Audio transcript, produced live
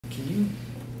Can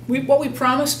What we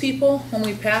promised people when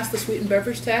we passed the sweetened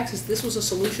beverage tax is this was a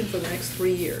solution for the next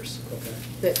 3 years. okay.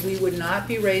 That we would not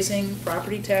be raising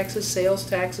property taxes, sales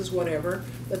taxes, whatever,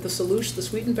 that the solution, the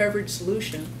sweetened beverage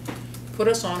solution, put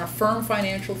us on a firm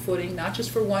financial footing, not just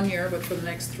for 1 year, but for the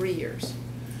next 3 years.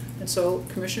 And so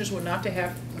commissioners would not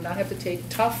have to take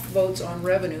tough votes on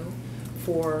revenue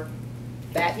for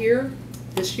that year,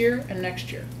 this year, and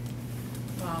next year.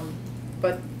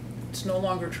 But it's no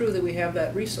longer true that we have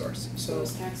that resource. So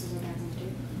those taxes are back on the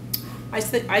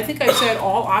table? I think I said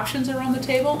all options are on the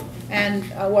table, and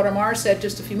what Amar said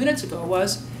just a few minutes ago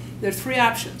was there are 3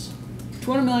 options.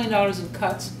 $200 million in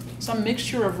cuts, some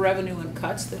mixture of revenue and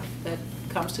cuts that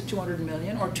comes to $200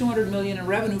 million, or $200 million in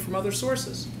revenue from other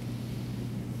sources.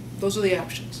 Those are the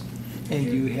options. And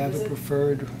do you have a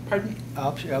preferred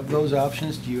option? Of those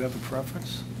options, do you have a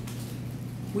preference?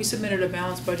 We submitted a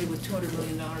balanced budget with $200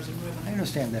 million in revenue. I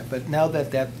understand that, but now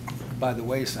that by the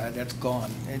wayside, that's gone.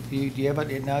 Do you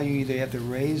have now you either have to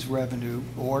raise revenue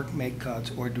or make cuts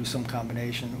or do some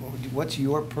combination. What's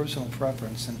your personal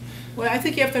preference? And well, I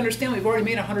think you have to understand we've already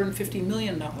made $150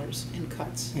 million in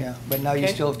cuts. yeah, but now you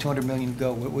still have $200 million to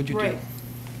go. What would you do?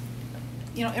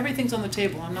 You know, everything's on the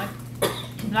table. I'm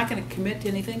not going to commit to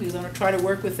anything because I'm going to try to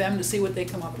work with them to see what they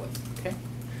come up with. Okay.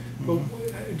 Well,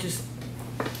 just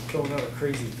throwing out a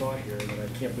crazy thought here that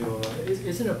I can't believe.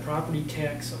 Isn't a property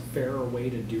tax a fairer way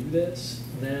to do this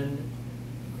than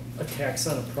a tax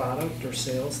on a product or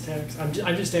sales tax? I'm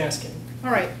just asking. All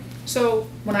right. So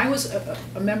when I was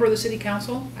a member of the city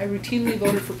council, I routinely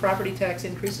voted for property tax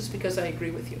increases because I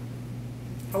agree with you.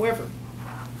 However,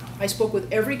 I spoke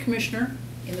with every commissioner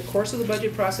in the course of the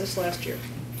budget process last year.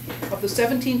 Of the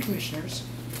 17 commissioners,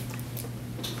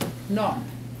 none,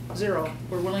 0,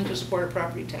 were willing to support a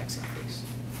property tax increase.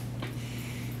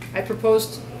 I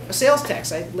proposed a sales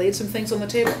tax. I laid some things on the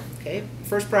table. Okay,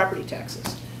 first property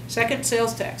taxes. Second,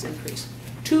 sales tax increase.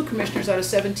 2 commissioners out of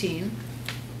 17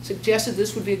 suggested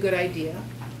this would be a good idea.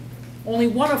 Only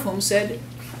one of whom said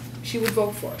she would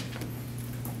vote for it.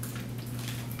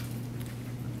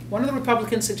 One of the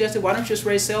Republicans suggested, why don't you just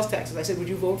raise sales taxes? I said, would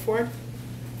you vote for it?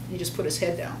 And he just put his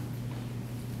head down.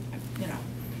 You know.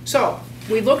 So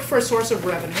we looked for a source of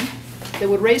revenue that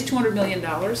would raise $200 million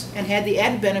and had the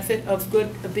added benefit of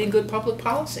being good public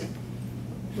policy,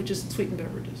 which is sweetened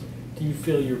beverages. Do you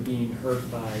feel you're being hurt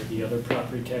by the other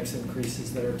property tax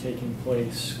increases that are taking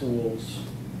place, schools,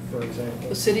 for example?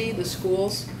 The city, the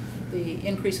schools, the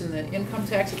increase in the income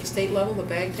tax at the state level, the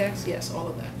bag tax, yes, all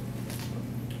of that.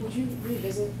 Would you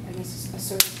revisit, I guess, a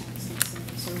service tax?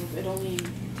 So it only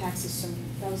taxes some,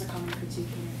 that was a common critique.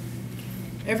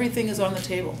 Everything is on the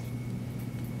table.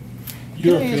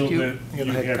 You don't feel that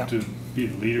you have to be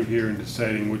the leader here in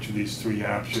deciding which of these 3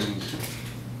 options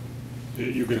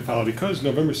you're going to follow, because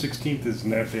November 16th is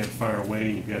not that far away,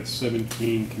 and you've got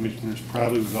 17 commissioners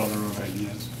probably with all their own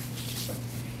ideas.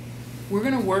 We're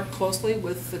going to work closely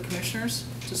with the commissioners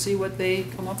to see what they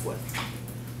come up with.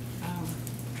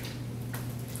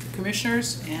 The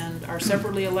commissioners and our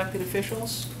separately elected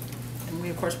officials, and we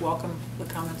of course welcome the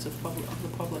comments of the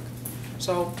public.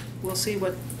 So we'll see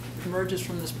what emerges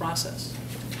from this process.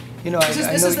 You know,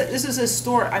 this is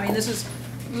historic. I mean, this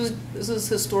is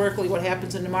historically what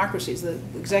happens in democracies. The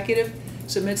executive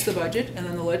submits the budget, and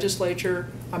then the legislature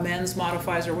amends,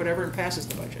 modifies, or whatever, and passes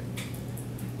the budget.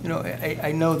 You know,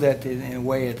 I know that in a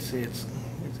way it's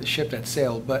a ship that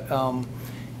sailed, but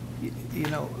you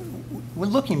know, when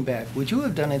looking back, would you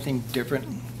have done anything different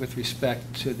with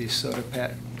respect to the soda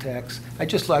tax? I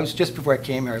was just before I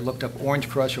came here, I looked up Orange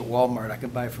Crush at Walmart. I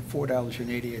could buy it for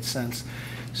 $4.88.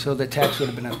 So the tax would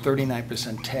have been a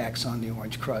 39% tax on the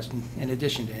Orange Crush, in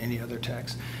addition to any other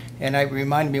tax. And it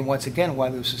reminded me once again why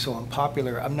this was so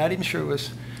unpopular. I'm not even sure it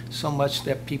was so much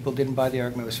that people didn't buy the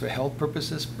argument it was for health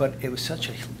purposes, but it was such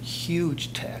a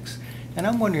huge tax. And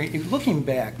I'm wondering, looking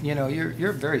back, you know,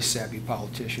 you're a very savvy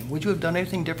politician. Would you have done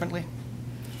anything differently?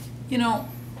 You know,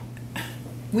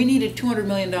 we needed $200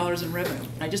 million in revenue.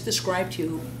 I just described to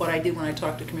you what I did when I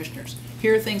talked to commissioners.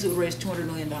 Here are things that would raise $200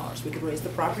 million. We could raise the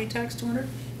property tax 200.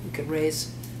 We could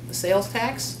raise the sales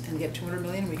tax and get 200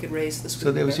 million. We could raise the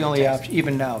So that was the only option.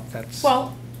 Even now, that's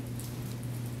well.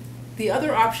 The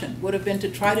other option would have been to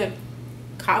try to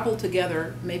cobble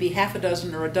together maybe half a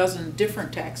dozen or a dozen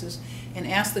different taxes and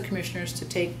ask the commissioners to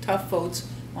take tough votes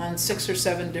on 6 or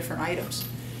 7 different items.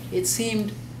 It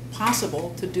seemed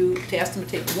possible to ask them to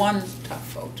take one tough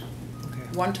vote.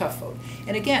 Okay. One tough vote.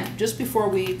 And again, just before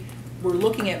we were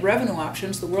looking at revenue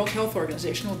options, the World Health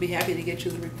Organization, will be happy to get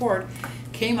you the report,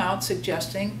 came out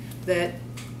suggesting that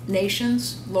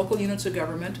nations, local units of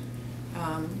government,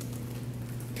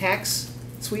 tax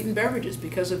sweetened beverages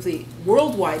because of the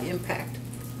worldwide impact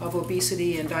of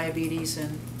obesity and diabetes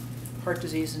and heart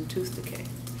disease and tooth decay.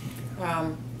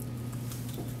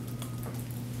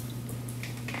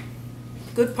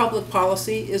 Good public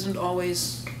policy isn't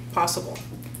always possible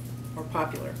or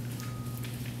popular.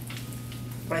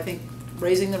 But I think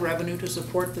raising the revenue to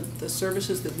support the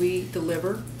services that we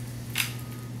deliver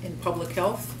in public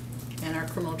health and our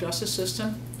criminal justice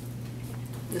system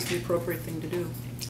is the appropriate thing to do.